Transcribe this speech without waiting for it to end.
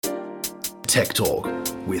Tech Talk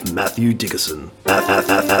with Matthew Dickerson.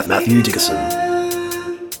 Matthew Dickerson.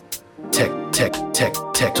 Tech Talk.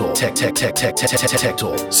 Tech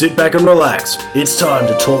Talk. Sit back and relax. It's time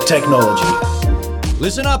to talk technology.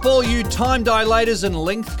 Listen up, all you time dilators and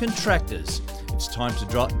length contractors. It's time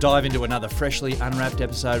to dive into another freshly unwrapped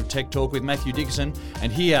episode of Tech Talk with Matthew Dickerson.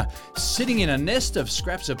 And here, sitting in a nest of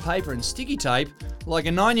scraps of paper and sticky tape, like a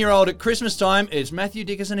 9-year-old at Christmas time, it's Matthew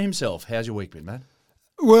Dickerson himself. How's your week been, Matt?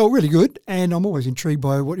 Well, really good, and I'm always intrigued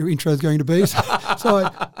by what your intro is going to be. So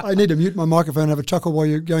I need to mute my microphone and have a chuckle while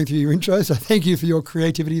you're going through your intro, so thank you for your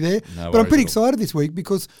creativity there. But I'm pretty excited this week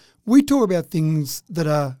because we talk about things that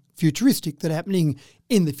are futuristic, that are happening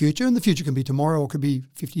in the future, and the future can be tomorrow or could be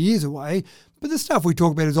 50 years away, but the stuff we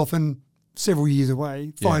talk about is often several years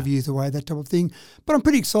away, 5 years away, that type of thing. But I'm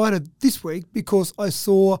pretty excited this week because I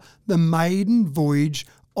saw the maiden voyage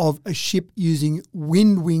of a ship using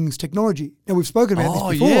wind wings technology. Now, we've spoken about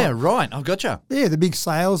this before. Oh, yeah, right. I've gotcha. Yeah, the big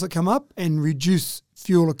sails that come up and reduce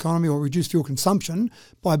fuel economy or reduce fuel consumption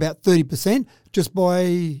by about 30% just by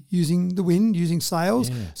using the wind, using sails.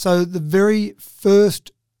 Yeah. So the very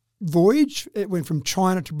first voyage, it went from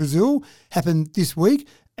China to Brazil, happened this week,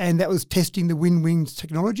 and that was testing the wind wings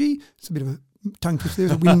technology. It's a bit of a tongue twister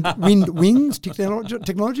there, wind wings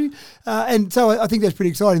technology. And so I think that's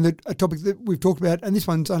pretty exciting, that a topic that we've talked about, and this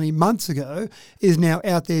one's only months ago, is now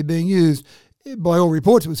out there being used. By all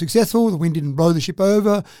reports, it was successful. The wind didn't blow the ship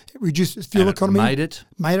over. It reduced its fuel economy. Made it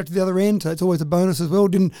to the other end, so it's always a bonus as well.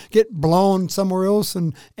 Didn't get blown somewhere else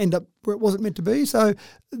and end up where it wasn't meant to be. So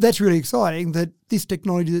that's really exciting that this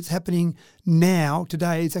technology that's happening now,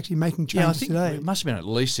 today, is actually making changes today. I think it must have been at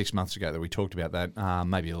least 6 months ago that we talked about that,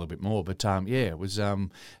 maybe a little bit more. But it was. It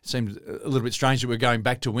seemed a little bit strange that we're going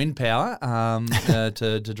back to wind power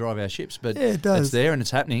to drive our ships. But yeah, it does. It's there and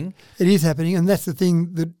it's happening. It is happening, and that's the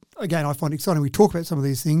thing that, again, I find exciting. We talk about some of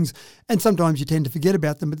these things, and sometimes you tend to forget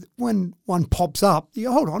about them. But when one pops up, you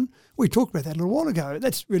go, hold on, we talked about that a little while ago.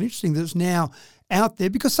 That's really interesting that it's now out there,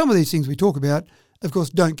 because some of these things we talk about, of course,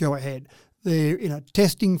 don't go ahead. They're in a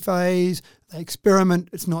testing phase, they experiment,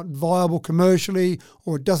 it's not viable commercially,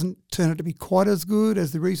 or it doesn't turn out to be quite as good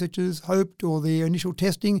as the researchers hoped or their initial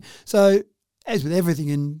testing. So, as with everything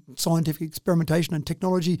in scientific experimentation and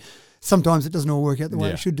technology, sometimes it doesn't all work out the way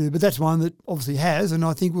it should do. But that's one that obviously has, and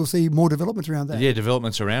I think we'll see more developments around that. Yeah,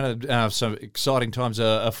 developments around it. Some exciting times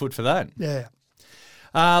afoot for that. Yeah.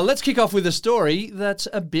 Let's kick off with a story that's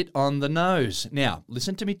a bit on the nose. Now,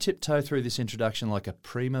 listen to me tiptoe through this introduction like a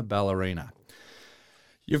prima ballerina.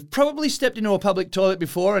 You've probably stepped into a public toilet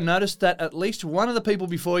before and noticed that at least one of the people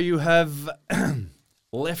before you have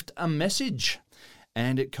left a message.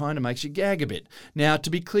 And it kind of makes you gag a bit. Now, to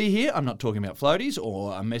be clear here, I'm not talking about floaties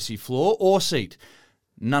or a messy floor or seat.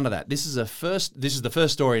 None of that. This is the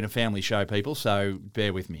first story in a family show, people, so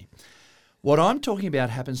bear with me. What I'm talking about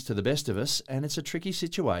happens to the best of us, and it's a tricky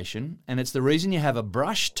situation, and it's the reason you have a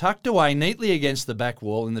brush tucked away neatly against the back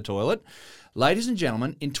wall in the toilet. Ladies and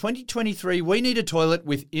gentlemen, in 2023, we need a toilet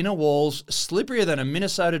with inner walls slipperier than a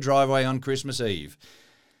Minnesota driveway on Christmas Eve.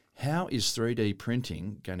 How is 3D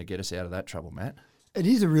printing going to get us out of that trouble, Matt? It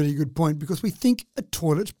is a really good point, because we think a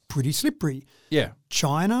toilet's pretty slippery. Yeah.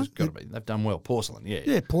 China. It's got to be. They've done well. Porcelain, yeah.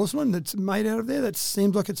 Yeah, porcelain that's made out of there. That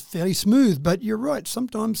seems like it's fairly smooth. But you're right.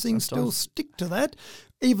 Sometimes things still stick to that,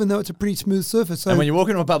 even though it's a pretty smooth surface. So, and when you walk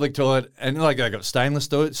into a public toilet, and like they've got stainless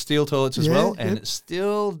steel toilets as well, and it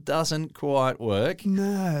still doesn't quite work.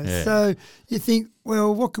 No. Yeah. So you think,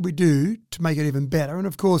 well, what could we do to make it even better? And,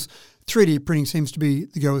 of course, 3D printing seems to be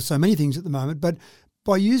the go with so many things at the moment. But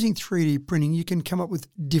by using 3D printing, you can come up with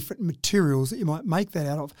different materials that you might make that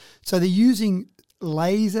out of. So they're using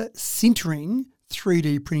laser sintering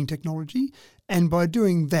 3D printing technology, and by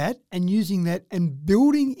doing that and using that and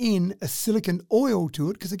building in a silicon oil to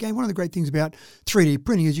it, because, again, one of the great things about 3D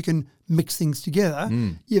printing is you can mix things together.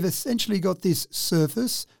 You've essentially got this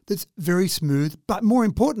surface that's very smooth, but more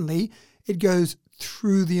importantly, it goes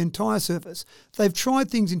through the entire surface. They've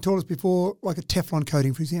tried things in toilets before, like a Teflon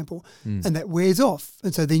coating, for example, and that wears off.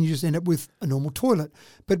 And so then you just end up with a normal toilet.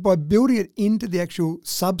 But by building it into the actual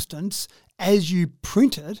substance as you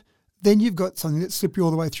print it, then you've got something that's slippery all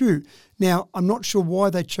the way through. Now, I'm not sure why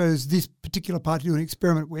they chose this particular part to do an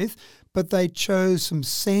experiment with, but they chose some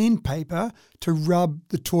sandpaper to rub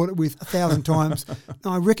the toilet with 1,000 times.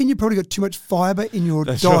 Now, I reckon you probably got too much fibre in your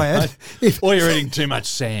diet. Right. Or you're eating too much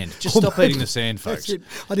sand. Just stop eating the sand, folks.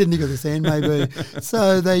 I didn't think of the sand, maybe.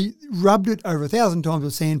 So they rubbed it over 1,000 times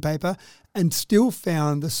with sandpaper, and still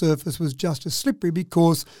found the surface was just as slippery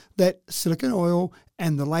because that silicone oil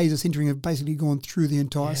and the laser sintering have basically gone through the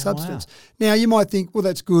entire substance. Wow. Now, you might think, well,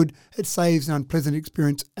 that's good. It saves an unpleasant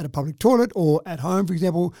experience at a public toilet or at home, for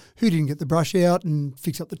example, who didn't get the brush out and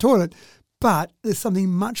fix up the toilet. But there's something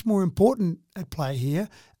much more important at play here,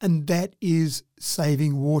 and that is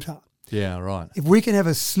saving water. Yeah, right. If we can have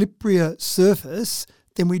a slipperier surface,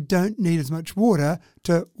 then we don't need as much water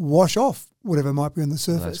to wash off whatever might be on the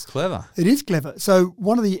surface. That's clever. It is clever. So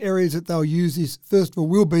one of the areas that they'll use this, first of all,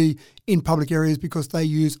 will be in public areas because they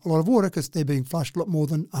use a lot of water because they're being flushed a lot more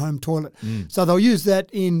than a home toilet. So they'll use that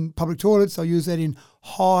in public toilets. They'll use that in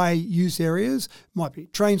high use areas. It might be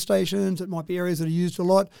train stations. It might be areas that are used a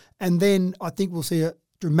lot. And then I think we'll see a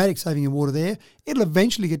dramatic saving in water there. It'll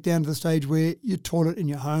eventually get down to the stage where your toilet in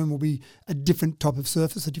your home will be a different type of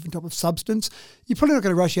surface, a different type of substance. You're probably not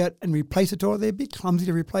going to rush out and replace a toilet. They're a bit clumsy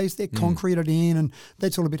to replace. They're concreted in, and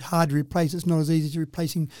that's all a bit hard to replace. It's not as easy as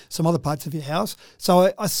replacing some other parts of your house.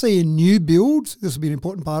 So I see in new builds, this will be an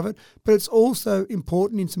important part of it, but it's also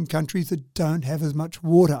important in some countries that don't have as much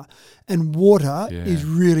water. And water is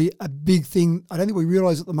really a big thing. I don't think we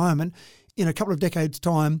realise at the moment. In a couple of decades'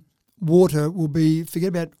 time, water will be, forget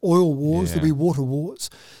about oil wars, there'll be water wars.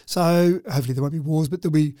 So hopefully there won't be wars, but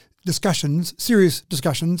there'll be discussions, serious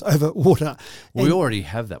discussions over water. We already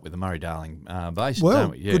have that with the Murray-Darling Basin,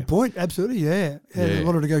 don't we? Yeah. Good point. Absolutely, yeah. A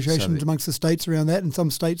lot of negotiations amongst the states around that, and some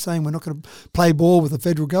states saying we're not going to play ball with the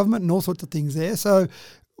federal government and all sorts of things there. So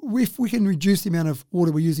if we can reduce the amount of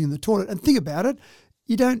water we're using in the toilet, and think about it,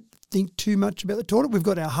 you don't think too much about the toilet. We've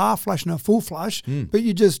got our half flush and our full flush, but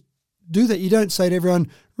you just do that. You don't say to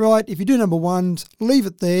everyone, right, if you do number ones, leave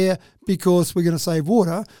it there because we're going to save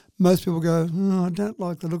water. Most people go, I don't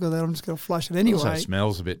like the look of that. I'm just going to flush it anyway. It also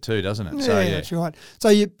smells a bit too, doesn't it? Yeah, that's right. So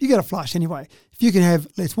you got to flush anyway. If you can have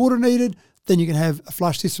less water needed, then you can have a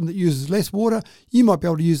flush system that uses less water. You might be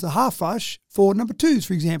able to use the half flush for number twos,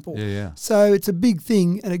 for example. Yeah. So it's a big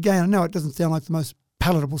thing. And again, I know it doesn't sound like the most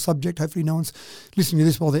palatable subject. Hopefully no one's listening to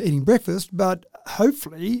this while they're eating breakfast, but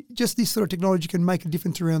hopefully just this sort of technology can make a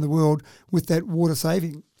difference around the world with that water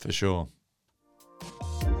saving. For sure.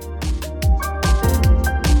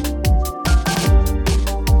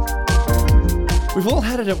 We've all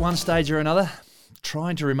had it at one stage or another,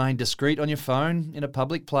 trying to remain discreet on your phone in a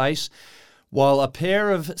public place while a pair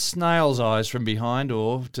of snail's eyes from behind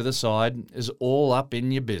or to the side is all up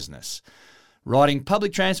in your business. Riding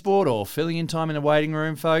public transport or filling in time in a waiting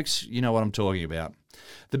room, folks, you know what I'm talking about.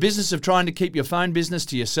 The business of trying to keep your phone business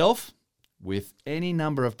to yourself with any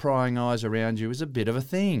number of prying eyes around you is a bit of a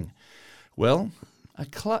thing. Well, a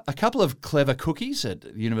couple of clever cookies at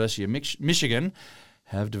the University of Michigan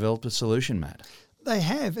have developed a solution, Matt. They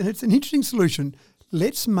have, and it's an interesting solution.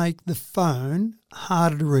 Let's make the phone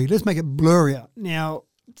harder to read. Let's make it blurrier. Now,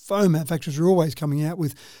 phone manufacturers are always coming out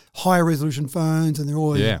with higher resolution phones, and they're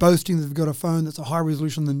always boasting that they've got a phone that's a higher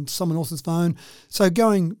resolution than someone else's phone. So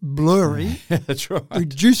going blurry, that's right,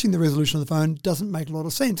 reducing the resolution of the phone doesn't make a lot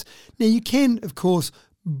of sense. Now, you can, of course,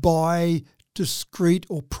 buy discrete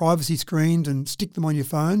or privacy screens and stick them on your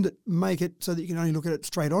phone that make it so that you can only look at it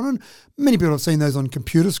straight on. And many people have seen those on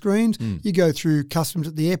computer screens. You go through customs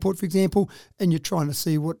at the airport, for example, and you're trying to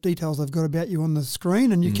see what details they've got about you on the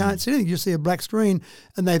screen, and you can't see anything. You just see a black screen,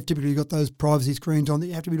 and they've typically got those privacy screens on that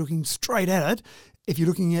you have to be looking straight at it. If you're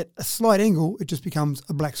looking at a slight angle, it just becomes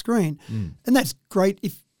a black screen. And that's great.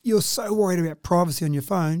 If you're so worried about privacy on your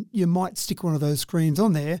phone, you might stick one of those screens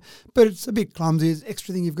on there, but it's a bit clumsy. It's an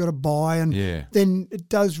extra thing you've got to buy, and then it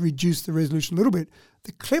does reduce the resolution a little bit.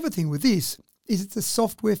 The clever thing with this is it's a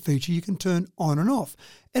software feature you can turn on and off.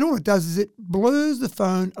 And all it does is it blurs the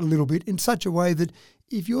phone a little bit in such a way that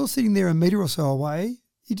if you're sitting there a metre or so away,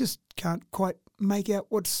 you just can't quite make out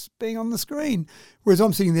what's being on the screen. Whereas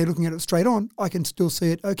I'm sitting there looking at it straight on, I can still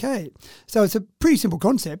see it okay. So it's a pretty simple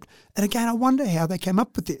concept. And again, I wonder how they came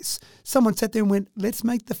up with this. Someone sat there and went, let's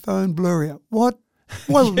make the phone blurrier. What?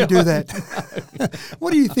 Why would we do that?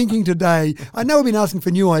 What are you thinking today? I know we've been asking for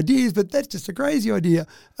new ideas, but that's just a crazy idea.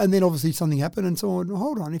 And then obviously something happened and someone went,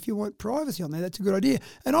 hold on, if you want privacy on there, that's a good idea.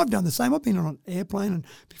 And I've done the same. I've been on an airplane and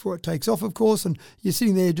before it takes off, of course, and you're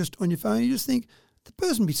sitting there just on your phone, you just think, the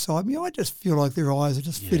person beside me, I just feel like their eyes are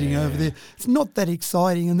just flitting over there. It's not that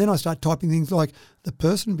exciting. And then I start typing things like, the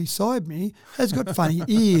person beside me has got funny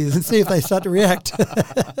ears, and see if they start to react.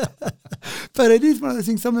 But it is one of those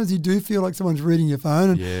things, sometimes you do feel like someone's reading your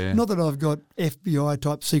phone. And not that I've got FBI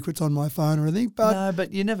type secrets on my phone or anything. But no,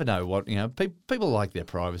 but you never know what, people like their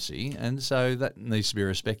privacy, and so that needs to be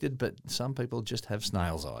respected. But some people just have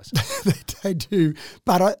snail's eyes. They do.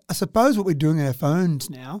 But I suppose what we're doing on our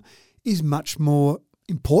phones now is much more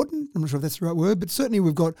important. I'm not sure if that's the right word, but certainly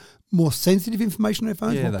we've got more sensitive information on our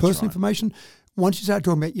phones, more personal information. Once you start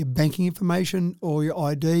talking about your banking information or your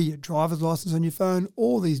ID, your driver's license on your phone,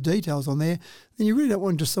 all these details on there, then you really don't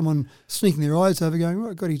want just someone sneaking their eyes over going,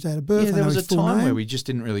 I got his date of birth. Yeah, there was a time where we just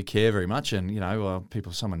didn't really care very much, and,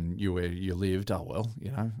 someone knew where you lived,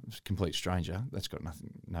 complete stranger, that's got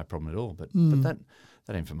no problem at all. But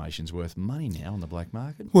that information's worth money now on the black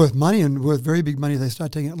market. Worth money, and worth very big money if they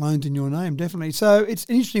start taking out loans in your name, definitely. So it's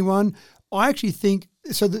an interesting one. I actually think,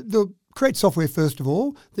 they'll create software, first of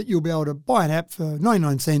all, that you'll be able to buy an app for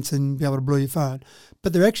 99 cents and be able to blow your phone.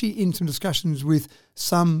 But they're actually in some discussions with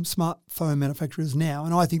some smartphone manufacturers now,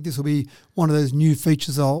 and I think this will be one of those new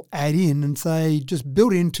features I'll add in and say just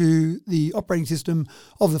built into the operating system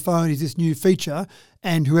of the phone is this new feature,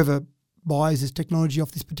 and whoever buys this technology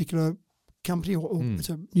off this particular company or it's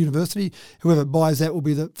a university, whoever buys that will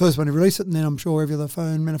be the first one to release it, and then I'm sure every other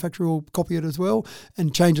phone manufacturer will copy it as well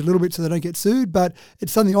and change it a little bit so they don't get sued. But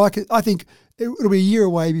it's something I think it'll be a year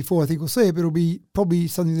away before I think we'll see it, but it'll be probably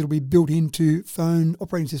something that'll be built into phone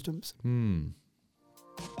operating systems.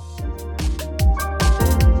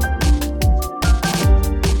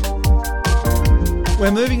 We're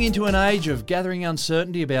moving into an age of gathering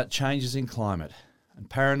uncertainty about changes in climate, and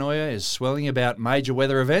paranoia is swelling about major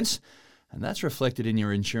weather events, and that's reflected in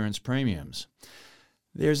your insurance premiums.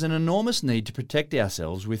 There's an enormous need to protect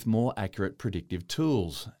ourselves with more accurate predictive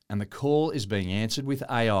tools, and the call is being answered with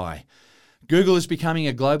AI. Google is becoming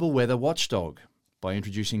a global weather watchdog by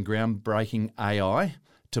introducing groundbreaking AI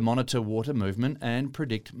to monitor water movement and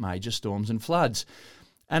predict major storms and floods.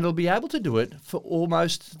 And it'll be able to do it for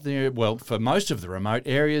for most of the remote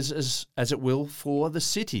areas as it will for the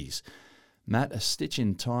cities. Matt, a stitch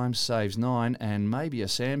in time saves 9, and maybe a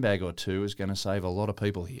sandbag or two is going to save a lot of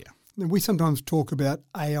people here. We sometimes talk about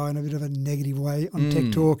AI in a bit of a negative way on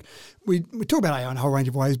Tech Talk. We talk about AI in a whole range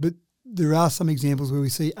of ways, but there are some examples where we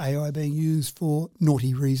see AI being used for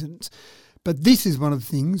naughty reasons. But this is one of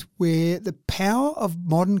the things where the power of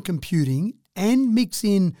modern computing and mix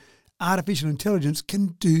in artificial intelligence can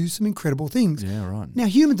do some incredible things. Yeah, right. Now,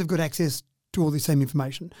 humans have got access to all this same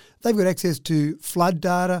information. They've got access to flood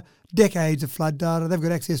data, decades of flood data. They've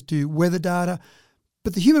got access to weather data.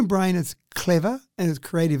 But the human brain, as clever and as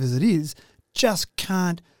creative as it is, just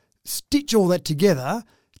can't stitch all that together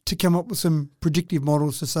to come up with some predictive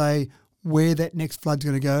models to say where that next flood's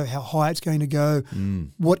going to go, how high it's going to go,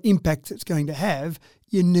 what impacts it's going to have.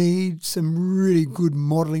 You need some really good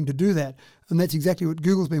modelling to do that. And that's exactly what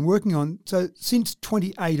Google's been working on. So since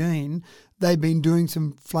 2018, they've been doing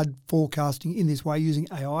some flood forecasting in this way using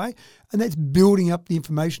AI, and that's building up the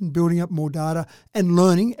information, building up more data and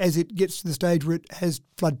learning as it gets to the stage where it has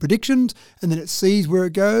flood predictions, and then it sees where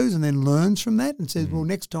it goes and then learns from that and says, well,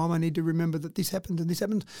 next time I need to remember that this happened and this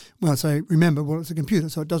happened. Well, so remember, it's a computer,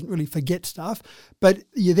 so it doesn't really forget stuff. But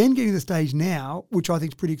you're then getting to the stage now, which I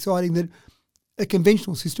think is pretty exciting, that a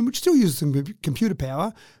conventional system, which still uses some computer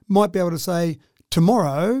power, might be able to say,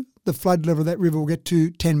 tomorrow the flood level of that river will get to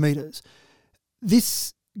 10 metres.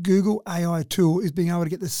 This Google AI tool is being able to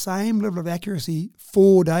get the same level of accuracy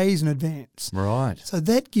 4 days in advance. Right. So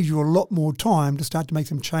that gives you a lot more time to start to make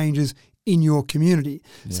some changes in your community.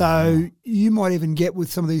 Yeah. So you might even get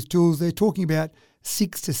with some of these tools, they're talking about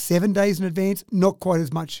 6 to 7 days in advance, not quite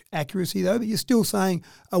as much accuracy though, but you're still saying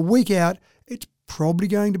a week out, it's probably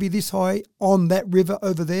going to be this high on that river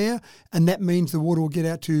over there, and that means the water will get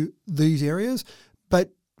out to these areas.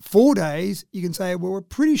 But 4 days, you can say, well, we're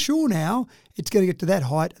pretty sure now it's going to get to that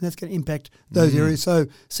height and that's going to impact those areas. So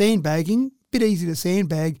sandbagging, bit easy to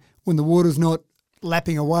sandbag when the water's not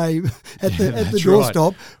lapping away at the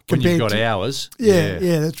doorstop. Right. When you've got hours. Yeah,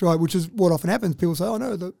 that's right, which is what often happens. People say, oh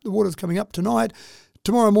no, the water's coming up tonight.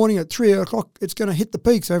 Tomorrow morning at 3 o'clock, it's going to hit the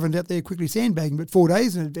peak, so everyone's out there quickly sandbagging, but 4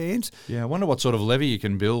 days in advance. Yeah, I wonder what sort of levy you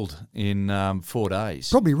can build in 4 days.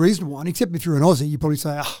 Probably a reasonable one, except if you're an Aussie, you probably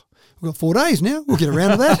say, we've got 4 days now, we'll get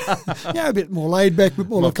around to that. A bit more laid back, a bit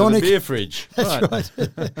more laconic. The beer fridge. That's right.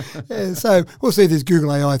 Yeah, so we'll see if this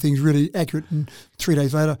Google AI thing's really accurate, and 3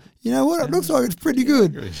 days later, you know what, it looks like it's pretty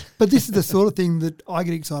good. But this is the sort of thing that I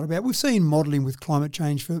get excited about. We've seen modelling with climate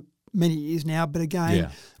change for many years now, but again,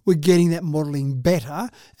 we're getting that modelling better.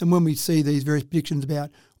 And when we see these various predictions about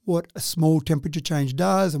what a small temperature change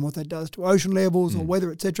does and what that does to ocean levels or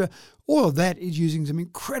weather, etc., all of that is using some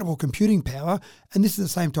incredible computing power. And this is the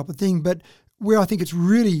same type of thing. But where I think it's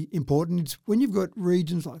really important is when you've got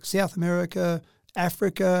regions like South America,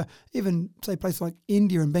 Africa, even say places like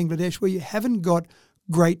India and Bangladesh, where you haven't got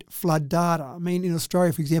great flood data. I mean, in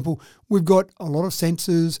Australia, for example, we've got a lot of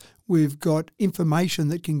sensors, we've got information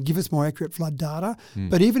that can give us more accurate flood data.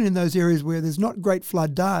 But even in those areas where there's not great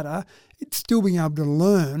flood data, it's still being able to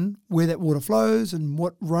learn where that water flows and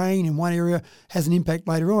what rain in one area has an impact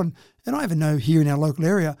later on. And I even know here in our local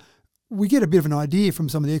area, we get a bit of an idea from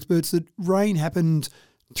some of the experts that rain happens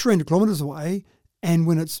 300 kilometres away, and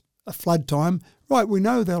when it's a flood time, right, we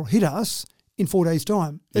know they'll hit us in 4 days'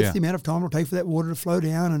 time. That's the amount of time it'll take for that water to flow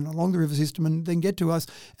down and along the river system and then get to us.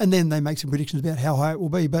 And then they make some predictions about how high it will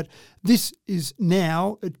be. But this is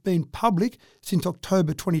now, it's been public since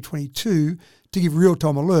October 2022 to give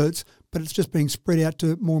real-time alerts, but it's just being spread out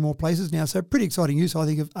to more and more places now. So pretty exciting use, I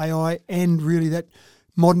think, of AI and really that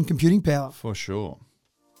modern computing power. For sure.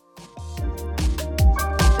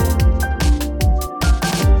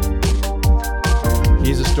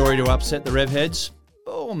 Here's a story to upset the rev heads,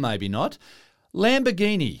 or maybe not.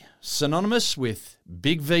 Lamborghini, synonymous with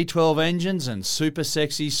big V12 engines and super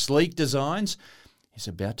sexy, sleek designs, is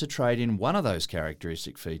about to trade in one of those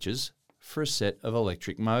characteristic features for a set of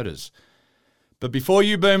electric motors. But before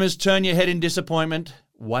you boomers turn your head in disappointment,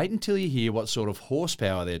 wait until you hear what sort of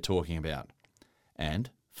horsepower they're talking about. And,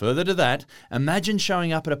 further to that, imagine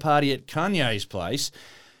showing up at a party at Kanye's place,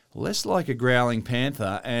 less like a growling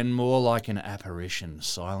panther and more like an apparition,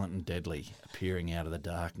 silent and deadly, appearing out of the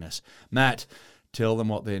darkness. Matt, tell them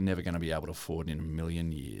what they're never going to be able to afford in a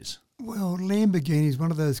million years. Well, Lamborghini is one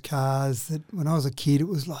of those cars that when I was a kid, it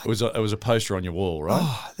was like... It was a poster on your wall, right?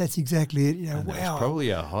 Oh, that's exactly it. You know, and wow. There's probably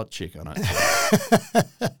a hot chick on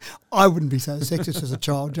it. I wouldn't be so sexist as a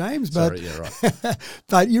child, James. But, Sorry, yeah, right.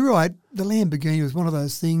 But you're right. The Lamborghini was one of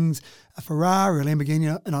those things, a Ferrari, a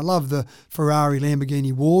Lamborghini, and I love the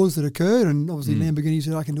Ferrari-Lamborghini wars that occurred, and obviously Lamborghini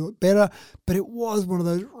said, I can do it better. But it was one of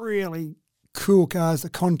those really cool cars. The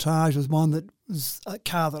Countach was one that was a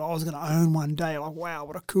car that I was going to own one day. Like, wow,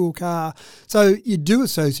 what a cool car. So you do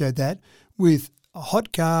associate that with a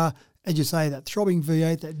hot car, as you say, that throbbing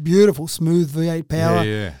V8, that beautiful, smooth V8 power.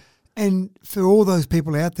 Yeah. And for all those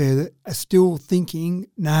people out there that are still thinking,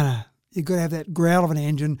 no, you've got to have that growl of an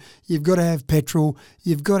engine, you've got to have petrol,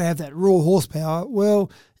 you've got to have that raw horsepower, well,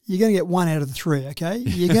 you're going to get one out of the three, okay?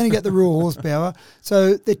 You're going to get the raw horsepower.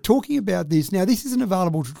 So they're talking about this. Now, this isn't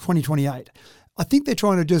available to 2028. I think they're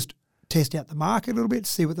trying to just test out the market a little bit,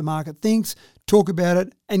 see what the market thinks, talk about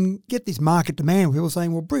it, and get this market demand. People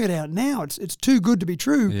saying, well, bring it out now. It's too good to be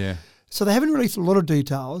true. Yeah. So they haven't released a lot of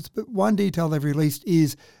details, but one detail they've released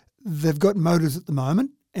is they've got motors at the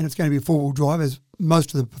moment, and it's going to be a four-wheel drive, as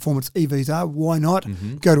most of the performance EVs are. Why not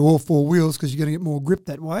go to all four wheels, because you're going to get more grip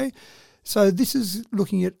that way. So this is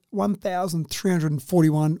looking at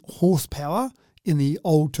 1,341 horsepower in the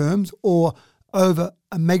old terms, or over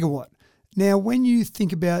a megawatt. Now, when you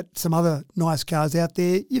think about some other nice cars out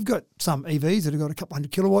there, you've got some EVs that have got a couple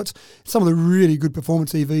hundred kilowatts. Some of the really good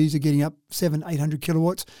performance EVs are getting up 700-800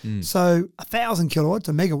 kilowatts. So 1,000 kilowatts,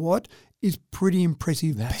 a megawatt, is pretty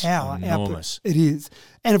impressive. That's power enormous. output. It is.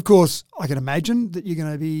 And of course, I can imagine that you're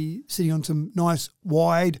going to be sitting on some nice,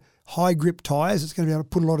 wide, high grip tyres. It's going to be able to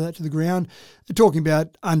put a lot of that to the ground. They're talking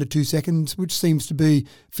about under 2 seconds, which seems to be,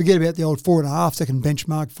 forget about the old 4.5 second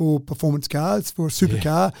benchmark for performance cars, for a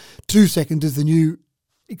supercar. 2 seconds is the new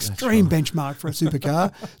extreme benchmark for a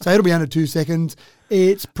supercar. So it'll be under 2 seconds.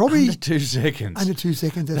 It's probably... Under 2 seconds. Under 2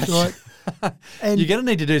 seconds, that's right. And you're going to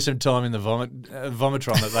need to do some time in the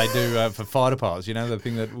vomitron that they do for fighter pilots, you know, the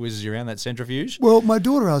thing that whizzes you around, that centrifuge. Well, my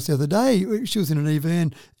daughter asked the other day, she was in an EV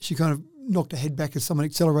and she kind of knocked her head back as someone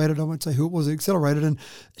accelerated. I won't say who it was that accelerated. And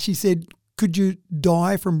she said, could you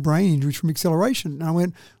die from brain injuries from acceleration? And I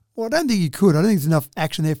went, well, I don't think you could. I don't think there's enough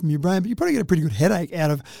action there from your brain, but you probably get a pretty good headache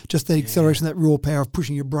out of just the acceleration, that raw power of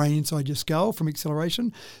pushing your brain inside your skull from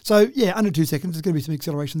acceleration. So, yeah, under 2 seconds, there's going to be some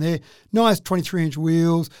acceleration there. Nice 23-inch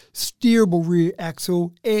wheels, steerable rear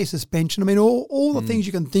axle, air suspension. I mean, all the things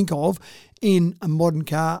you can think of in a modern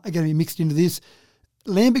car are going to be mixed into this.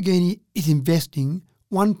 Lamborghini is investing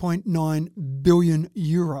 1.9 billion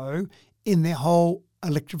euro in their whole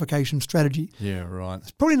electrification strategy. Yeah, right.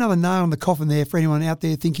 It's probably another nail in the coffin there for anyone out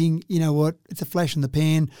there thinking, you know what, it's a flash in the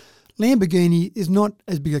pan. Lamborghini is not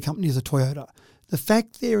as big a company as a Toyota. The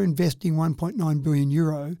fact they're investing 1.9 billion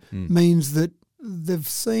euro means that they've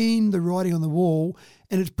seen the writing on the wall,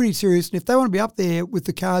 and it's pretty serious. And if they want to be up there with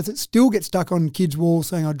the cars that still get stuck on kids' walls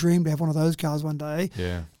saying, I dream to have one of those cars one day,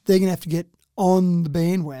 they're going to have to get on the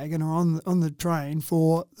bandwagon or on the train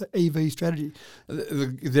for the EV strategy.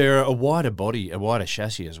 They're a wider body, a wider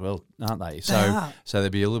chassis as well, aren't they? Are. So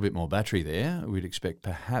there'd be a little bit more battery there. We'd expect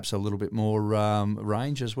perhaps a little bit more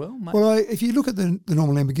range as well. Mate. Well, if you look at the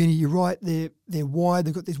normal Lamborghini, you're right. They're wide.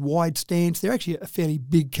 They've got this wide stance. They're actually a fairly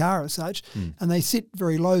big car as such, and they sit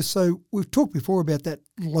very low. So we've talked before about that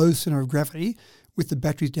low centre of gravity with the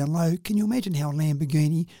batteries down low. Can you imagine how a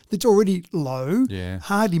Lamborghini that's already low,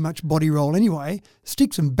 hardly much body roll anyway,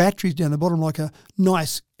 stick some batteries down the bottom like a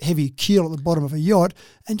nice heavy keel at the bottom of a yacht,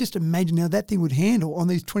 and just imagine how that thing would handle on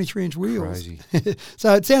these 23-inch wheels. Crazy.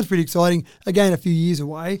 So it sounds pretty exciting. Again, a few years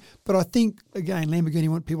away, but I think, again, Lamborghini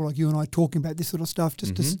want people like you and I talking about this sort of stuff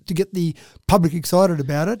just to get the public excited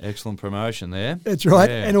about it. Excellent promotion there. That's right.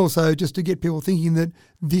 Yeah. And also just to get people thinking that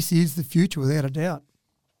this is the future without a doubt.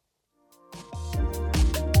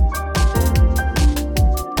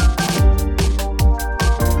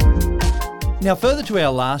 Now, further to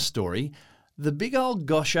our last story, the big old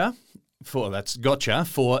gotcha for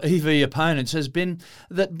EV opponents has been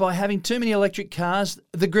that by having too many electric cars,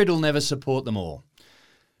 the grid will never support them all.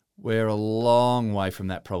 We're a long way from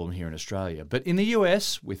that problem here in Australia. But in the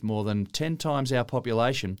US, with more than 10 times our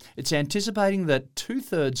population, it's anticipating that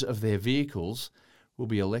 2/3 of their vehicles will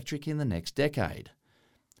be electric in the next decade.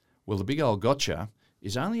 Well, the big old gotcha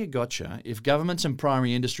is only a gotcha if governments and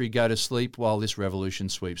primary industry go to sleep while this revolution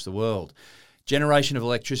sweeps the world. Generation of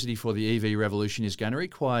electricity for the EV revolution is going to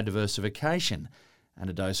require diversification and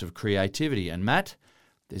a dose of creativity. And Matt,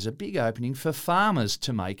 there's a big opening for farmers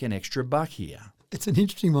to make an extra buck here. It's an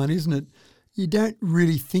interesting one, isn't it? You don't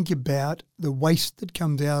really think about the waste that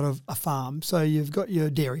comes out of a farm. So you've got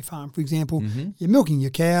your dairy farm, for example. You're milking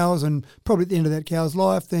your cows, and probably at the end of that cow's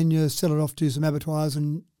life, then you sell it off to some abattoirs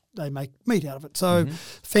and they make meat out of it. So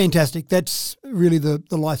fantastic. That's really the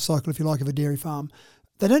life cycle, if you like, of a dairy farm.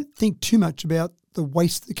 They don't think too much about the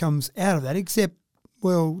waste that comes out of that, except,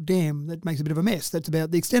 well, damn, that makes a bit of a mess. That's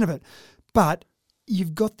about the extent of it. But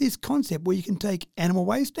you've got this concept where you can take animal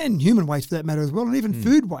waste and human waste for that matter as well, and even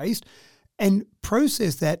food waste, and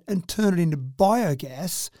process that and turn it into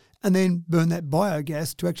biogas and then burn that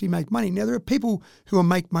biogas to actually make money. Now, there are people who will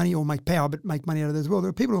make money or make power but make money out of it as well. There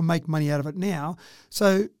are people who make money out of it now.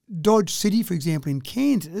 So Dodge City, for example, in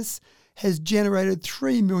Kansas, has generated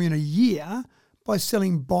 $3 million a year by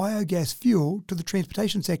selling biogas fuel to the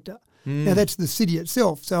transportation sector. Now, that's the city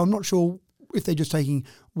itself, so I'm not sure if they're just taking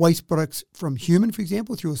waste products from human, for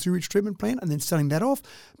example, through a sewage treatment plant and then selling that off.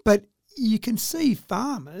 But you can see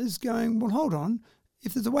farmers going, well, hold on,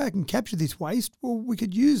 if there's a way I can capture this waste, well, we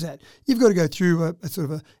could use that. You've got to go through a sort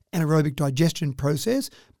of an anaerobic digestion process,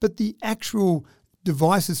 but the actual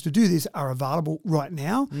devices to do this are available right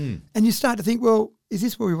now. And you start to think, well, is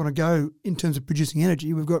this where we want to go in terms of producing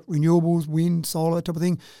energy? We've got renewables, wind, solar, that type of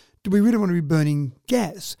thing. Do we really want to be burning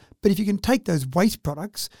gas? But if you can take those waste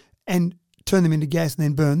products and turn them into gas and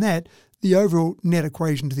then burn that, the overall net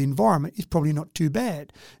equation to the environment is probably not too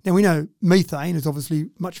bad. Now, we know methane is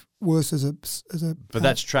obviously much worse as a But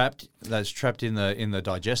that's trapped in the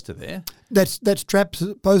digester there. That's trapped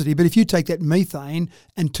supposedly. But if you take that methane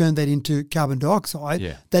and turn that into carbon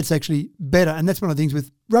dioxide, that's actually better. And that's one of the things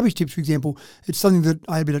with rubbish tips, for example. It's something that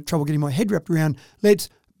I had a bit of trouble getting my head wrapped around. Let's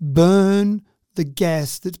burn the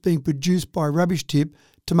gas that's being produced by a rubbish tip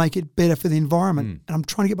to make it better for the environment. And I'm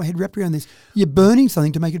trying to get my head wrapped around this. You're burning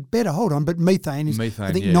something to make it better. Hold on, but methane is, I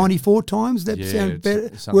think, 94 times. That sounds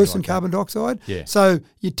better, worse than carbon dioxide. So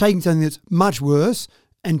you're taking something that's much worse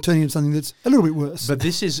and turning it into something that's a little bit worse. But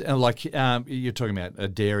this is like you're talking about a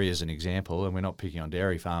dairy as an example, and we're not picking on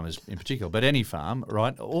dairy farmers in particular, but any farm,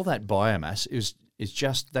 right? All that biomass is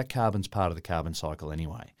just that carbon's part of the carbon cycle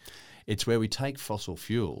anyway. It's where we take fossil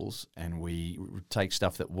fuels and we take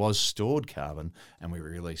stuff that was stored carbon and we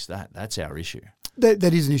release that. That's our issue. That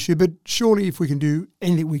is an issue, but surely if we can do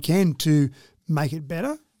anything we can to make it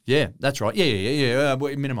better. Yeah, that's right. Yeah.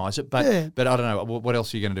 Minimise it, but I don't know. What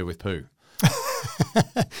else are you going to do with poo?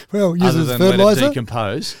 Well, use other it as than fertiliser. Let it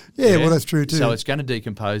decompose. Yeah, well, that's true too. So it's going to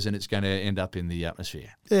decompose and it's going to end up in the atmosphere.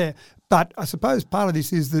 Yeah, but I suppose part of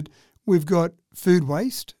this is that we've got food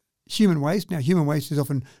waste, human waste. Now, human waste is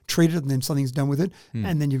often treated and then something's done with it.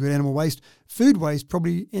 And then you've got animal waste. Food waste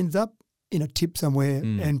probably ends up in a tip somewhere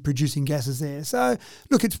and producing gases there. So,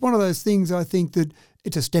 look, it's one of those things I think that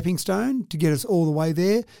it's a stepping stone to get us all the way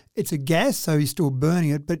there. It's a gas, so you're still burning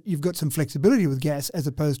it, but you've got some flexibility with gas as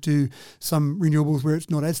opposed to some renewables where it's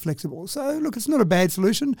not as flexible. So, look, it's not a bad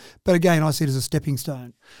solution, but again, I see it as a stepping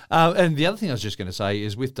stone. And the other thing I was just going to say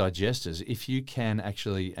is with digesters, if you can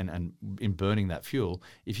actually, and in burning that fuel,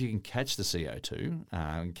 if you can catch the CO2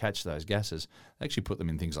 and catch those gases, they actually put them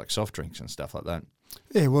in things like soft drinks and stuff like that.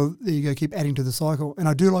 Yeah, well, there you go, keep adding to the cycle. And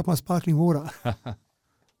I do like my sparkling water.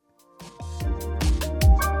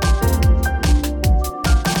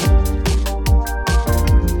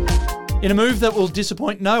 In a move that will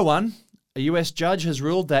disappoint no one, a US judge has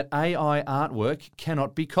ruled that AI artwork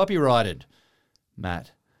cannot be copyrighted.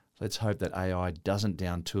 Matt, let's hope that AI doesn't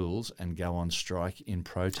down tools and go on strike in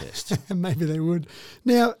protest. Maybe they would.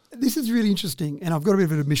 Now, this is really interesting, and I've got a bit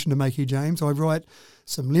of an admission to make here, James. I write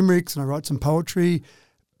some limericks and I write some poetry,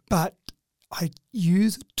 but I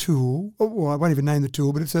use a tool, well, I won't even name the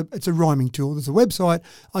tool, but it's a rhyming tool. There's a website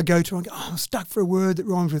I go to and I go, I'm stuck for a word that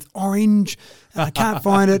rhymes with orange, and I can't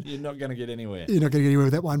find it. You're not going to get anywhere. You're not going to get anywhere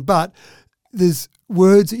with that one. But there's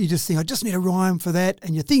words that you just think, I just need a rhyme for that,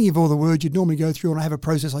 and you're thinking of all the words you'd normally go through, and I have a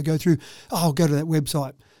process I go through. Oh, I'll go to that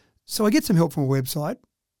website. So I get some help from a website.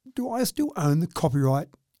 Do I still own the copyright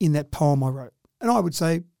in that poem I wrote? And I would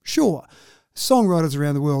say, sure. Songwriters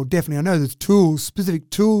around the world, definitely. I know there's tools, specific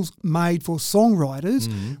tools made for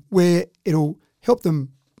songwriters where it'll help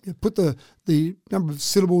them put the number of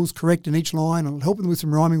syllables correct in each line, and it'll help them with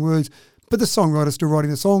some rhyming words. But the songwriter's still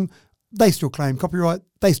writing the song. They still claim copyright.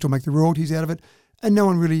 They still make the royalties out of it. And no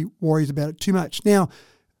one really worries about it too much. Now,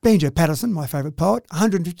 Banjo Patterson, my favourite poet,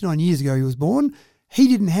 159 years ago he was born, he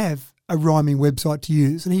didn't have a rhyming website to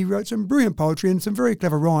use. And he wrote some brilliant poetry and some very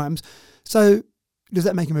clever rhymes. So does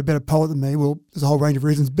that make him a better poet than me? Well, there's a whole range of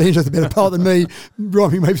reasons. Banjo's a better poet than me.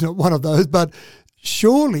 Rhyming maybe not one of those, but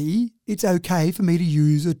surely it's okay for me to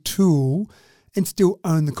use a tool and still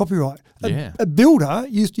own the copyright. A builder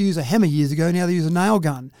used to use a hammer years ago, now they use a nail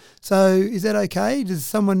gun. So is that okay? Does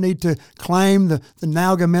someone need to claim the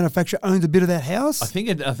nail gun manufacturer owns a bit of that house? I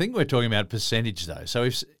think we're talking about percentage though. So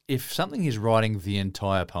if something is writing the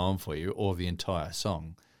entire poem for you or the entire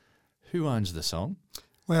song, who owns the song?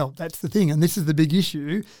 Well, that's the thing, and this is the big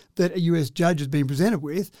issue that a US judge has been presented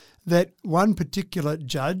with, that one particular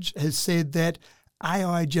judge has said that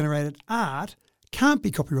AI-generated art can't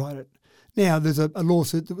be copyrighted. Now, there's a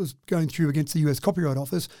lawsuit that was going through against the US Copyright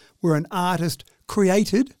Office where an artist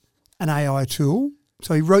created an AI tool,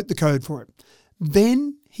 so he wrote the code for it.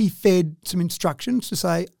 Then he fed some instructions to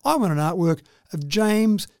say, I want an artwork of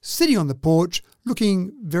James sitting on the porch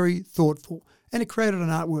looking very thoughtful, and it created an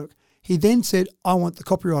artwork. He then said, I want the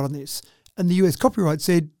copyright on this. And the US Copyright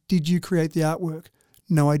said, did you create the artwork?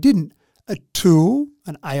 No, I didn't. A tool,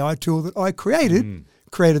 an AI tool that I created,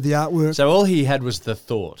 created the artwork. So all he had was the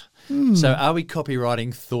thought. So are we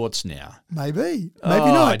copywriting thoughts now? Maybe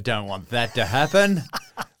not. I don't want that to happen.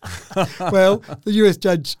 Well, the US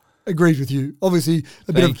judge agrees with you. Obviously,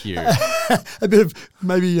 a bit of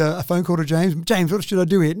maybe a phone call to James. James, what should I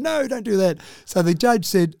do here? No, don't do that. So the judge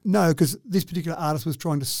said no, because this particular artist was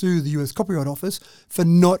trying to sue the US Copyright Office for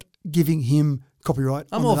not giving him copyright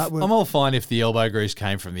on that artwork. I'm all fine if the elbow grease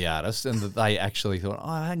came from the artist and that they actually thought,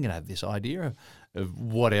 I'm going to have this idea of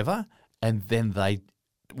whatever, and then they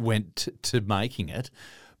went to making it.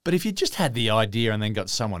 But if you just had the idea and then got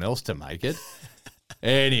someone else to make it,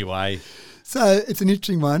 anyway. So it's an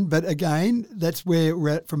interesting one, but again, that's where we're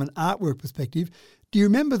at from an artwork perspective. Do you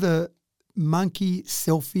remember the monkey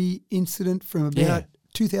selfie incident from about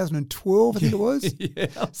 2012, I think it was? Yeah.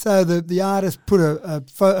 So the artist put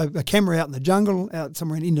a camera out in the jungle, out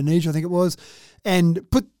somewhere in Indonesia, I think it was, and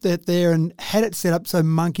put that there and had it set up so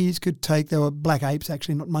monkeys could take, they were black apes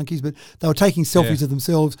actually, not monkeys, but they were taking selfies of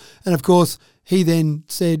themselves. And of course, he then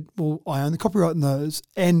said, well, I own the copyright on those.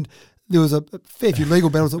 And there was a fair few legal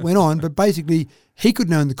battles that went on, but basically he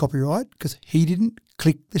couldn't own the copyright because he didn't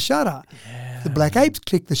click the shutter. Yeah. The black apes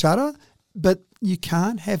clicked the shutter, but you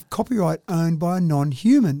can't have copyright owned by a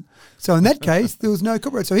non-human. So in that case, there was no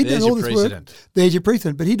copyright. So he'd done all this work. There's your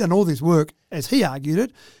precedent. But he'd done all this work, as he argued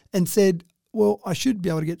it, and said, well, I should be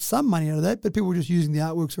able to get some money out of that, but people were just using the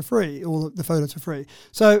artworks for free, or the photos for free.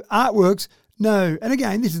 So artworks, no. And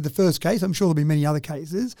again, this is the first case. I'm sure there'll be many other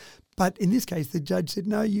cases. But in this case, the judge said,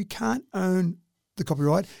 no, you can't own the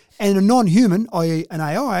copyright. And a non-human, i.e. an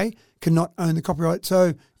AI, cannot own the copyright.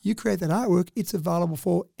 So you create that artwork, it's available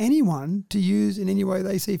for anyone to use in any way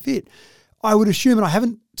they see fit. I would assume, and I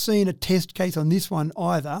haven't seen a test case on this one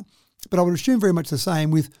either, but I would assume very much the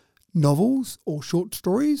same with novels or short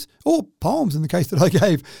stories or poems in the case that I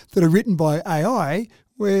gave that are written by AI,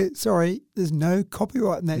 where, sorry, there's no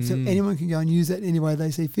copyright in that, so anyone can go and use that in any way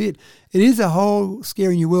they see fit. It is a whole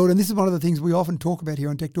scary new world, and this is one of the things we often talk about here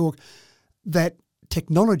on Tech Talk, that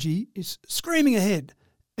technology is screaming ahead.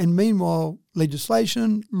 And meanwhile,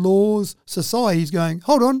 legislation, laws, society is going,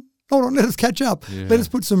 hold on, let us catch up. Yeah. Let us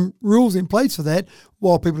put some rules in place for that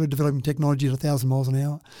while people are developing technology at 1,000 miles an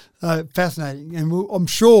hour. Fascinating. And I'm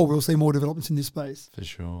sure we'll see more developments in this space. For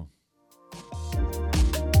sure.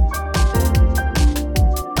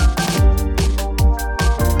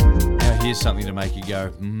 Here's something to make you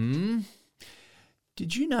go,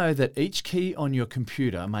 Did you know that each key on your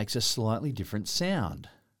computer makes a slightly different sound?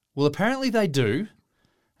 Well, apparently they do.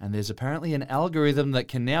 And there's apparently an algorithm that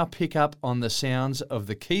can now pick up on the sounds of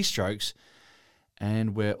the keystrokes,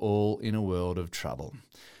 and we're all in a world of trouble.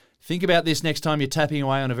 Think about this next time you're tapping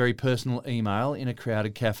away on a very personal email in a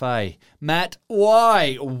crowded cafe. Matt,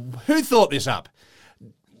 why? Who thought this up?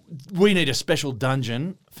 We need a special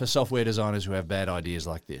dungeon for software designers who have bad ideas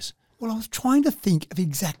like this. Well, I was trying to think of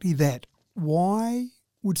exactly that. Why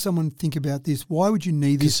would someone think about this? Why would you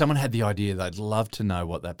need this? Because someone had the idea they'd love to know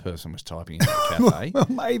what that person was typing in the cafe. Well,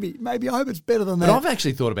 maybe. I hope it's better than that. But I've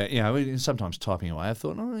actually thought about, sometimes typing away, I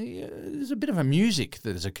thought, there's a bit of a music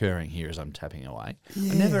that is occurring here as I'm tapping away.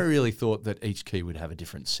 Yeah. I never really thought that each key would have a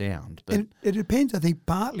different sound. But it depends, I think,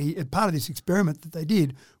 part of this experiment that they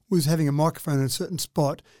did was having a microphone in a certain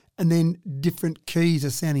spot, and then different keys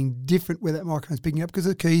are sounding different where that microphone's picking up, because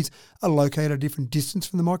the keys are located at a different distance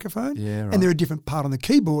from the microphone. Yeah, right. And they're a different part on the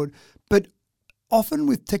keyboard. But often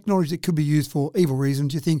with technology that could be used for evil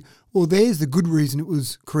reasons, you think, well, there's the good reason it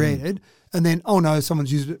was created, and then, oh no,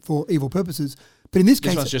 someone's used it for evil purposes. But in this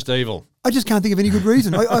case, one's just evil. I just can't think of any good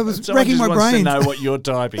reason. I was racking my brain. Someone just wants to know what you're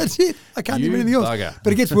typing. That's it. I can't think of anything else. Bugger.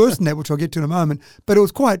 But it gets worse than that, which I'll get to in a moment. But it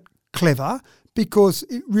was quite clever because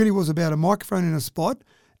it really was about a microphone in a spot,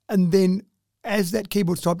 and then as that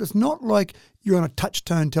keyboard's typed, it's not like you're on a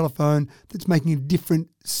touch-tone telephone that's making a different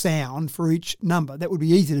sound for each number. That would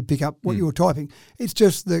be easy to pick up what you were typing. It's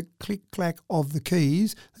just the click-clack of the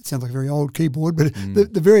keys. That sounds like a very old keyboard, but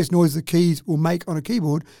the various noises the keys will make on a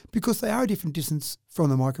keyboard, because they are a different distance from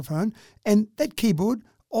the microphone. And that keyboard,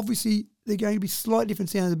 obviously, they're going to be slightly different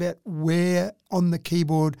sounds about where on the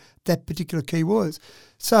keyboard that particular key was.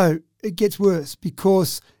 So it gets worse,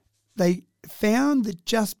 because they found that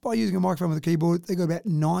just by using a microphone with a keyboard, they got about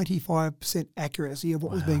 95% accuracy of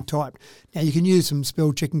what was being typed. Now, you can use some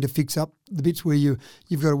spell checking to fix up the bits where you've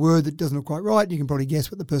got a word that doesn't look quite right. You can probably guess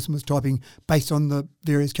what the person was typing based on the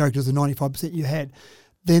various characters, the 95% you had.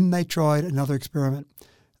 Then they tried another experiment.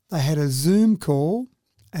 They had a Zoom call,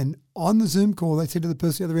 and on the Zoom call, they said to the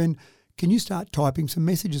person at the other end, can you start typing some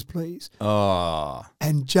messages, please? Oh.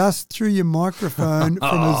 And just through your microphone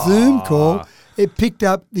from a Zoom call, it picked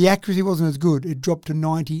up, the accuracy wasn't as good. It dropped to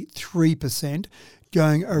 93%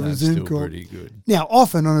 going over a Zoom call. That's still pretty good. Now,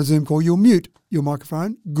 often on a Zoom call, you'll mute your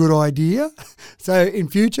microphone. Good idea. So in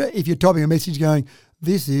future, if you're typing a message going,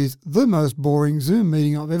 this is the most boring Zoom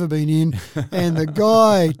meeting I've ever been in, and the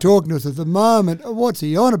guy talking to us at the moment, what's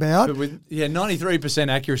he on about? But with 93%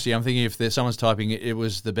 accuracy, I'm thinking if someone's typing it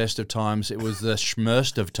was the best of times, it was the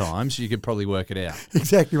schmerst of times, you could probably work it out.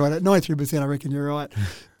 Exactly right. At 93%, I reckon you're right.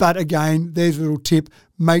 But again, there's a little tip.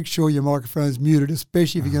 Make sure your microphone's muted,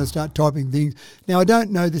 especially if you're going to start typing things. Now, I don't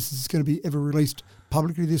know this is going to be ever released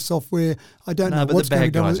publicly, this software. I don't know what's going to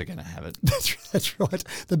be done. But the bad guys are going to have it. That's right.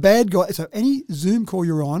 The bad guy. So any Zoom call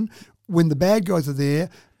you're on, when the bad guys are there,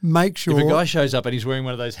 make sure. If a guy shows up and he's wearing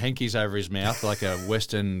one of those hankies over his mouth, like a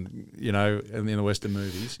Western, in the Western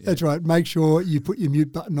movies. Yeah. That's right. Make sure you put your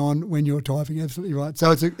mute button on when you're typing. Absolutely right.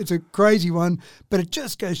 So it's a crazy one, but it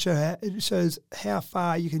just shows how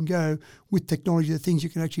far you can go with technology, the things you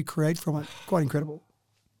can actually create from it. Quite incredible.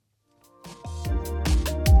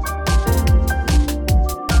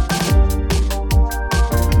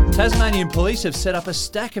 Tasmanian police have set up a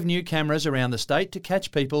stack of new cameras around the state to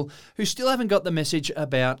catch people who still haven't got the message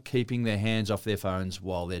about keeping their hands off their phones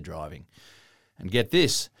while they're driving. And get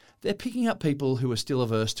this, they're picking up people who are still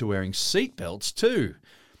averse to wearing seatbelts too.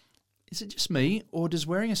 Is it just me, or does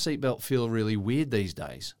wearing a seatbelt feel really weird these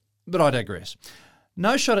days? But I digress.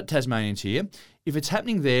 No shot at Tasmanians here. If it's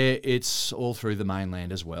happening there, it's all through the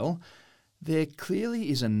mainland as well. There clearly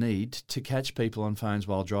is a need to catch people on phones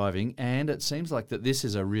while driving, and it seems like that this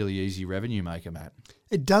is a really easy revenue maker, Matt.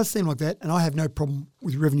 It does seem like that, and I have no problem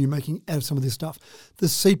with revenue making out of some of this stuff. The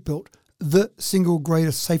seatbelt, the single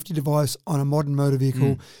greatest safety device on a modern motor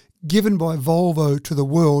vehicle, given by Volvo to the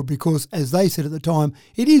world, because, as they said at the time,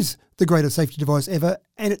 it is the greatest safety device ever,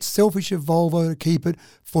 and it's selfish of Volvo to keep it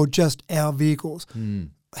for just our vehicles.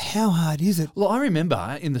 how hard is it? Well, I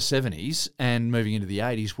remember in the 70s and moving into the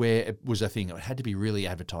 80s where it was a thing. It had to be really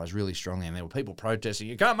advertised really strongly, and there were people protesting,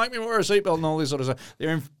 you can't make me wear a seatbelt and all this sort of stuff.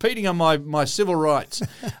 They're impeding on my civil rights.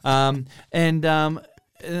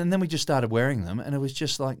 And then we just started wearing them, and it was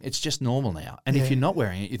just like, it's just normal now. And if you're not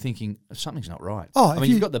wearing it, you're thinking, something's not right. I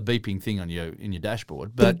mean, you've got the beeping thing on in your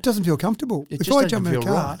dashboard, but it doesn't feel comfortable. It if just I doesn't jump in a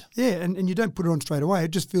feel car, right. and you don't put it on straight away,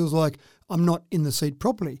 it just feels like I'm not in the seat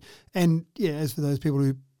properly. And as for those people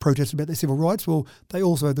who protest about their civil rights, well, they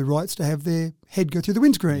also have the rights to have their head go through the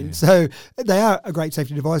windscreen. Yeah. So they are a great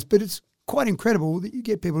safety device, but it's quite incredible that you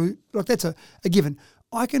get people who, like, that's a given.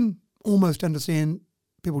 I can almost understand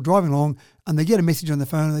people driving along and they get a message on their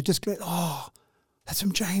phone and they just go, oh, that's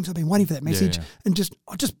from James. I've been waiting for that message. And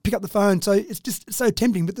I'll just pick up the phone. So it's just so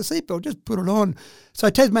tempting. But the seatbelt, just put it on.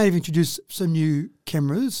 So Tasmania have introduced some new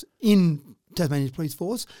cameras in Tasmania's police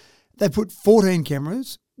force. They put 14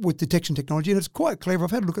 cameras with detection technology, and it's quite clever.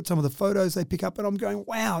 I've had a look at some of the photos they pick up, and I'm going,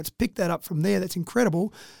 wow, it's picked that up from there. That's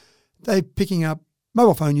incredible. They're picking up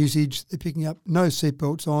mobile phone usage. They're picking up no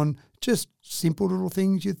seatbelts on, just simple little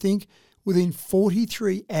things you'd think. Within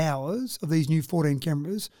 43 hours of these new 14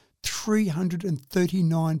 cameras,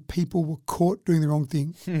 339 people were caught doing the wrong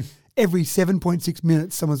thing. Every 7.6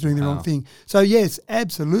 minutes, someone's doing the wrong thing. So, yes,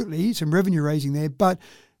 absolutely, some revenue raising there, but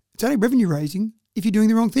it's only revenue raising if you're doing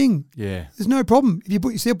the wrong thing. Yeah. There's no problem if you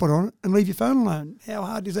put your seatbelt on and leave your phone alone. How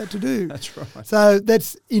hard is that to do? That's right. So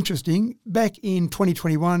that's interesting. Back in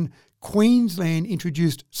 2021, Queensland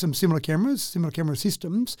introduced some similar camera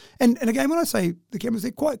systems. And again, when I say the cameras,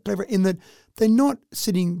 they're quite clever in that they're not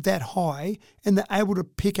sitting that high and they're able to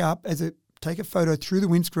pick up take a photo through the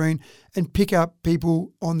windscreen and pick up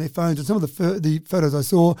people on their phones. And some of the photos I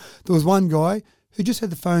saw, there was one guy who just had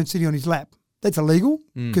the phone sitting on his lap. That's illegal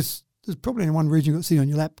because there's probably only one reason you've got it sitting on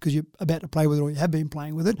your lap because you're about to play with it or you have been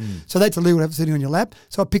playing with it. So that's illegal to have it sitting on your lap.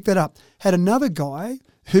 So I picked that up. Had another guy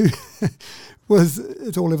who was,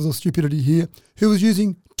 it's all levels of stupidity here, who was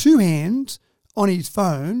using two hands on his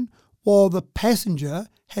phone while the passenger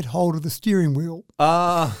had hold of the steering wheel.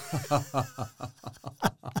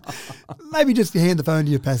 Maybe just hand the phone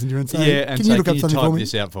to your passenger and say, can you look up something for me?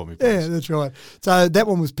 This out for me, please? Yeah, that's right. So that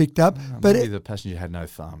one was picked up. But maybe the passenger had no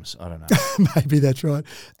thumbs. I don't know. Maybe that's right.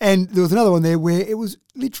 And there was another one there where it was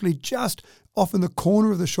literally just off in the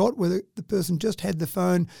corner of the shot where the person just had the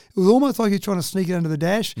phone. It was almost like he's trying to sneak it under the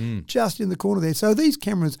dash, just in the corner there. So these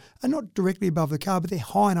cameras are not directly above the car, but they're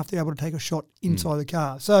high enough they're able to take a shot inside the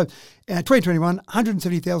car. So 2021,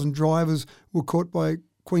 170,000 drivers were caught by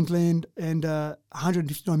Queensland and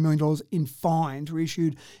 $159 million in fines were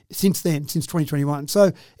issued since 2021.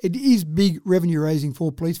 So it is big revenue raising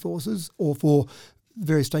for police forces or for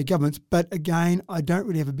various state governments. But again, I don't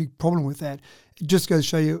really have a big problem with that. It just goes to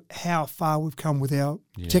show you how far we've come with our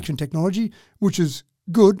detection technology, which is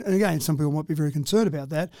good. And again, some people might be very concerned about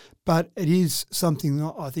that, but it is something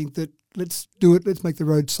that I think that let's do it. Let's make the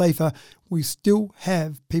roads safer. We still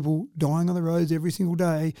have people dying on the roads every single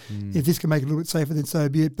day. If this can make it a little bit safer, then so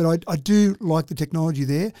be it. But I do like the technology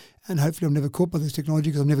there, and hopefully I'm never caught by this technology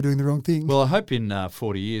because I'm never doing the wrong thing. Well, I hope in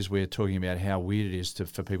 40 years we're talking about how weird it is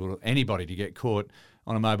for anybody to get caught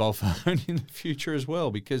on a mobile phone in the future as well,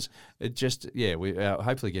 because it just, we're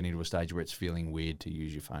hopefully getting to a stage where it's feeling weird to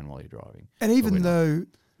use your phone while you're driving. And even though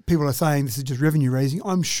people are saying this is just revenue raising,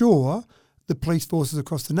 I'm sure the police forces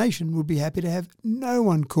across the nation would be happy to have no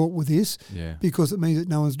one caught with this because it means that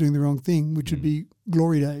no one's doing the wrong thing, which would be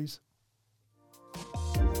glory days.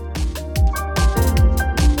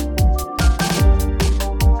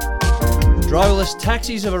 Driverless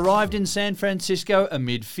taxis have arrived in San Francisco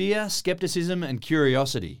amid fear, skepticism and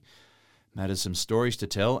curiosity. Matt has some stories to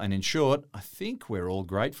tell, and in short, I think we're all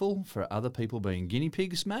grateful for other people being guinea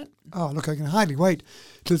pigs, Matt. Oh, look, I can hardly wait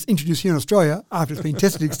till it's introduced here in Australia after it's been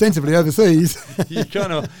tested extensively overseas. You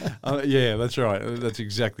kind of, that's right. That's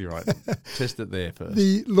exactly right. Test it there first.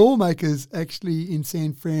 The lawmakers actually in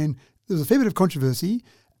San Fran, there was a fair bit of controversy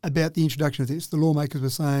about the introduction of this. The lawmakers were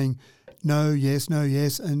saying no, yes,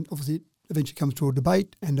 and obviously it eventually comes to a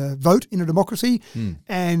debate and a vote in a democracy,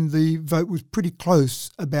 and the vote was pretty close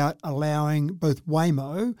about allowing both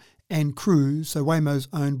Waymo and Cruise. So Waymo's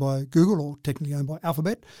owned by Google, or technically owned by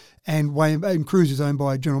Alphabet, and Cruise is owned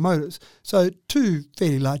by General Motors. So two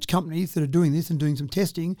fairly large companies that are doing this and doing some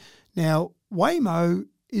testing. Now, Waymo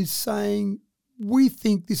is saying, we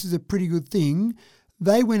think this is a pretty good thing.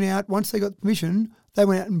 They went out, once they got permission, they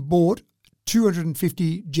went out and bought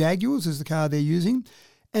 250 Jaguars as the car they're using.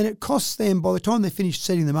 And it costs them, by the time they finish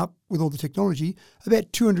setting them up with all the technology,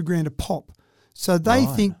 about $200,000 a pop. So they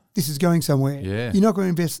Right. think this is going somewhere. Yeah. You're not going to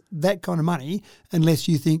invest that kind of money unless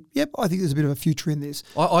you think, yep, I think there's a bit of a future in this.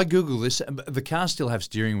 I Googled this. The cars still have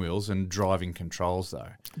steering wheels and driving controls, though.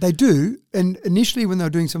 They do. And initially when they were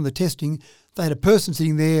doing some of the testing, they had a person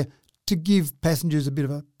sitting there to give passengers a bit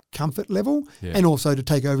of a comfort level and also to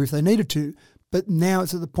take over if they needed to. But now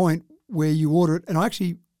it's at the point where you order it. And I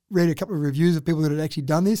actually read a couple of reviews of people that had actually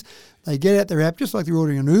done this. They get out their app just like they're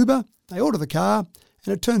ordering an Uber. They order the car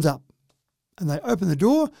and it turns up. And they open the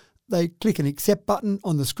door, they click an accept button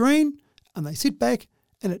on the screen and they sit back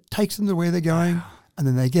and it takes them to where they're going and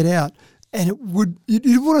then they get out. And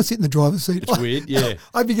you'd want to sit in the driver's seat. It's weird, yeah.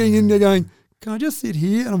 I'd be getting in there going, can I just sit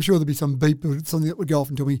here? And I'm sure there'd be some beep or something that would go off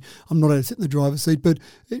and tell me I'm not allowed to sit in the driver's seat, but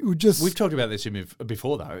it would just... We've talked about this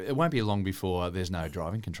before, though. It won't be long before there's no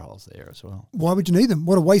driving controls there as well. Why would you need them?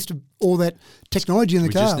 What a waste of all that technology in the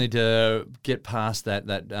car. We just need to get past that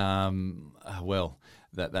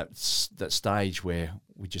stage where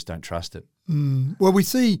we just don't trust it. Well, we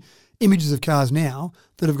see images of cars now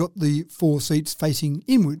that have got the 4 seats facing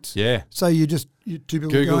inwards. Yeah. So you two people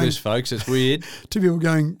Google going, this, folks. It's weird. 2 people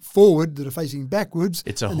going forward that are facing backwards.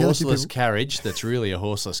 It's a and the other 2 horseless people- carriage that's really a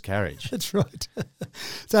horseless carriage. That's right.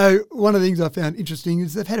 So one of the things I found interesting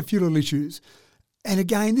is they've had a few little issues. And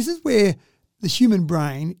again, this is where the human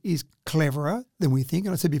brain is cleverer than we think.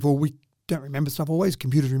 And I said before, we don't remember stuff always.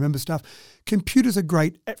 Computers remember stuff. Computers are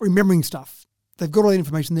great at remembering stuff. They've got all the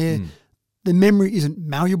information there. The memory isn't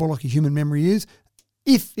malleable like a human memory is.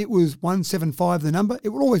 If it was 175 the number, it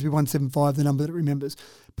will always be 175 the number that it remembers.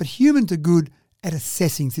 But humans are good at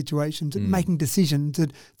assessing situations, at making decisions,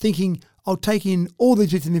 at thinking, I'll take in all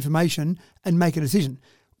these bits of information and make a decision.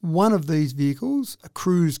 One of these vehicles, a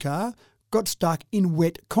cruise car, got stuck in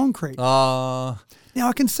wet concrete. Now,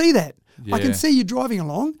 I can see that. I can see you driving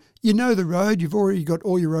along. You know the road. You've already got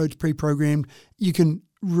all your roads pre-programmed. You can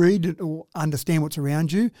read it or understand what's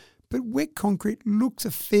around you. But wet concrete looks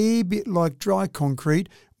a fair bit like dry concrete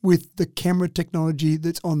with the camera technology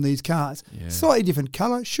that's on these cars. Yeah. Slightly different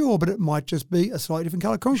colour, sure, but it might just be a slightly different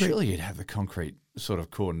colour concrete. Surely you'd have the concrete sort of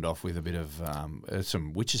cordoned off with a bit of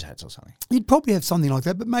some witches' hats or something. You'd probably have something like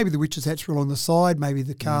that, but maybe the witches' hats were along the side, maybe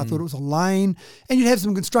the car thought it was a lane, and you'd have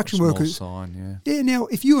some construction Small workers. sign, Yeah, now,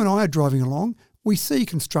 if you and I are driving along, we see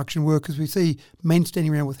construction workers, we see men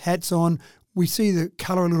standing around with hats on, we see the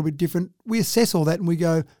colour a little bit different. We assess all that and we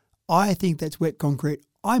go, I think that's wet concrete.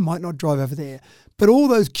 I might not drive over there. But all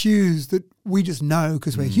those cues that we just know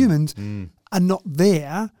because we're humans are not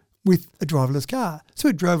there with a driverless car. So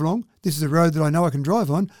it drove along. This is a road that I know I can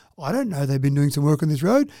drive on. I don't know they've been doing some work on this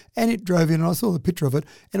road. And it drove in and I saw the picture of it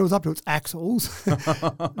and it was up to its axles.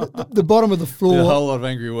 the bottom of the floor. A whole lot of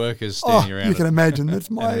angry workers standing around. You can imagine. That's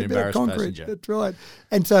And my an bit of embarrassed concrete. passenger. That's right.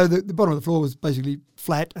 And so the bottom of the floor was basically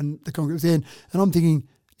flat and the concrete was there. And I'm thinking,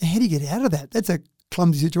 how do you get out of that? That's a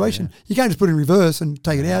clumsy situation. You can't just put it in reverse and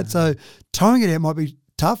take it out. So towing it out might be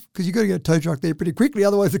tough because you've got to get a tow truck there pretty quickly.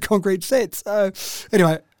 Otherwise the concrete sets. So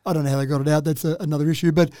anyway, I don't know how they got it out. That's another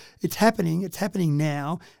issue. But it's happening. It's happening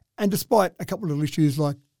now. And despite a couple of little issues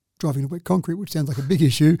like driving to wet concrete, which sounds like a big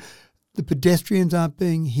issue, the pedestrians aren't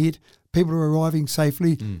being hit. People are arriving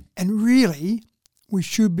safely. And really, we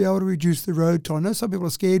should be able to reduce the road toll. I know some people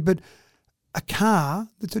are scared, but a car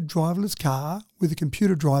that's a driverless car with a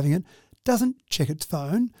computer driving it doesn't check its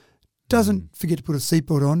phone, doesn't forget to put a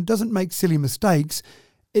seatbelt on, doesn't make silly mistakes.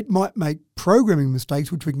 It might make programming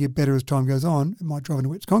mistakes, which we can get better as time goes on. It might drive into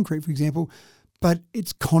wet concrete, for example, but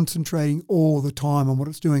it's concentrating all the time on what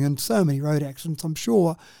it's doing. And so many road accidents, I'm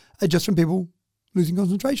sure, are just from people losing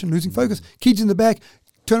concentration, losing focus. Kids in the back,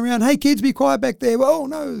 turn around, hey kids, be quiet back there. Well, oh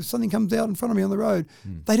no, something comes out in front of me on the road.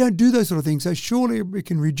 They don't do those sort of things. So surely we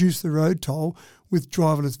can reduce the road toll with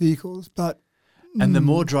driverless vehicles. But And the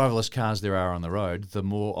more driverless cars there are on the road, the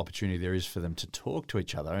more opportunity there is for them to talk to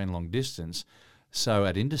each other in long distance. So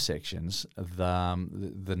at intersections,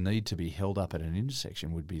 the need to be held up at an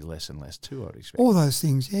intersection would be less and less too, I'd expect. all those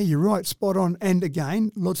things, yeah, you're right, spot on. And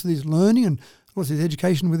again, lots of this learning and lots of this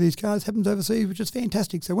education with these cars happens overseas, which is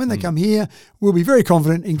fantastic. So when they come here, we'll be very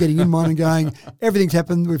confident in getting in one and going, everything's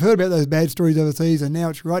happened. We've heard about those bad stories overseas and now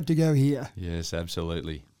it's right to go here. Yes,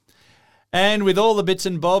 absolutely. And with all the bits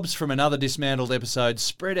and bobs from another dismantled episode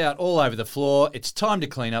spread out all over the floor, it's time to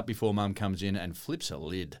clean up before Mum comes in and flips a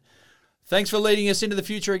lid. Thanks for leading us into the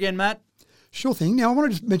future again, Matt. Sure thing. Now, I want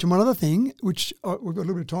to just mention one other thing, which we've got a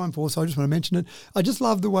little bit of time for, so I just want to mention it. I just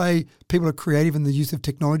love the way people are creative in the use of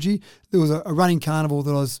technology. There was a running carnival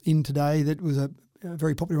that I was in today that was a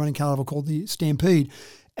very popular running carnival called the Stampede.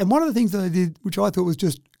 And one of the things that they did, which I thought was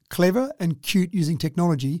just clever and cute using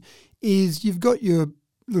technology, is you've got your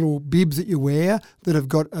little bibs that you wear that have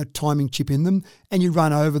got a timing chip in them, and you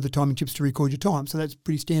run over the timing chips to record your time. So that's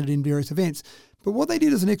pretty standard in various events. But what they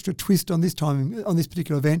did as an extra twist on this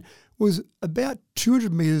particular event was about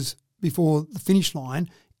 200 metres before the finish line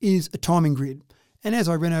is a timing grid. And as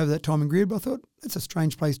I ran over that timing grid, I thought, that's a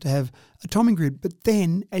strange place to have a timing grid. But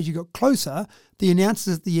then, as you got closer, the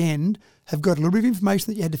announcers at the end have got a little bit of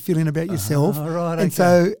information that you had to fill in about yourself. And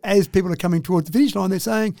so as people are coming towards the finish line, they're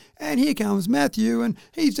saying, and here comes Matthew, and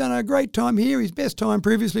he's done a great time here. His best time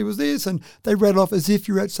previously was this. And they rattle off as if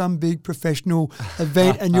you're at some big professional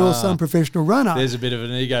event and you're some professional runner. There's a bit of an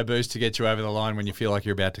ego boost to get you over the line when you feel like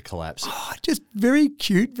you're about to collapse. Oh, just very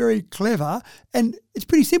cute, very clever. And it's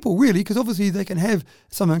pretty simple, really, because obviously they can have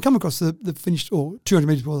someone come across the finish, or 200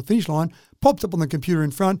 metres before the finish line, pops up on the computer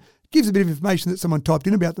in front, gives a bit of information that someone typed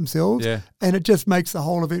in about themselves, and it just makes the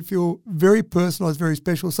whole event feel very personalised, very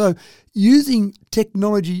special. So using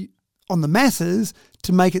technology on the masses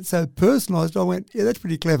to make it so personalised, I went, yeah, that's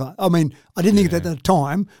pretty clever. I mean, I didn't think of that at the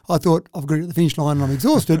time. I thought, I've got to get to the finish line and I'm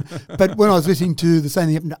exhausted. But when I was listening to the same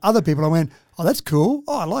thing happen to other people, I went, oh, that's cool.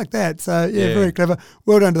 Oh, I like that. So, yeah, very clever.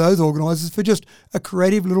 Well done to those organisers for just a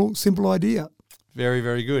creative little simple idea. Very,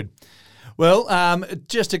 very good. Well,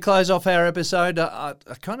 just to close off our episode, I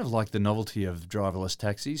kind of like the novelty of driverless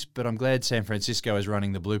taxis, but I'm glad San Francisco is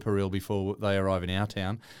running the blooper reel before they arrive in our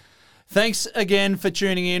town. Thanks again for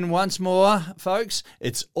tuning in once more, folks.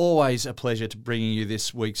 It's always a pleasure to bringing you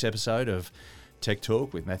this week's episode of Tech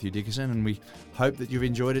Talk with Matthew Dickinson, and we hope that you've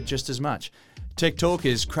enjoyed it just as much. Tech Talk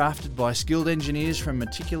is crafted by skilled engineers from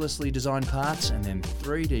meticulously designed parts and then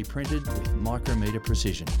 3D printed with micrometre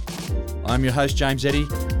precision. I'm your host, James Eddy,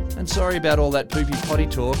 and sorry about all that poopy potty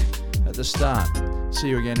talk at the start. See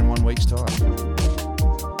you again in 1 week's time.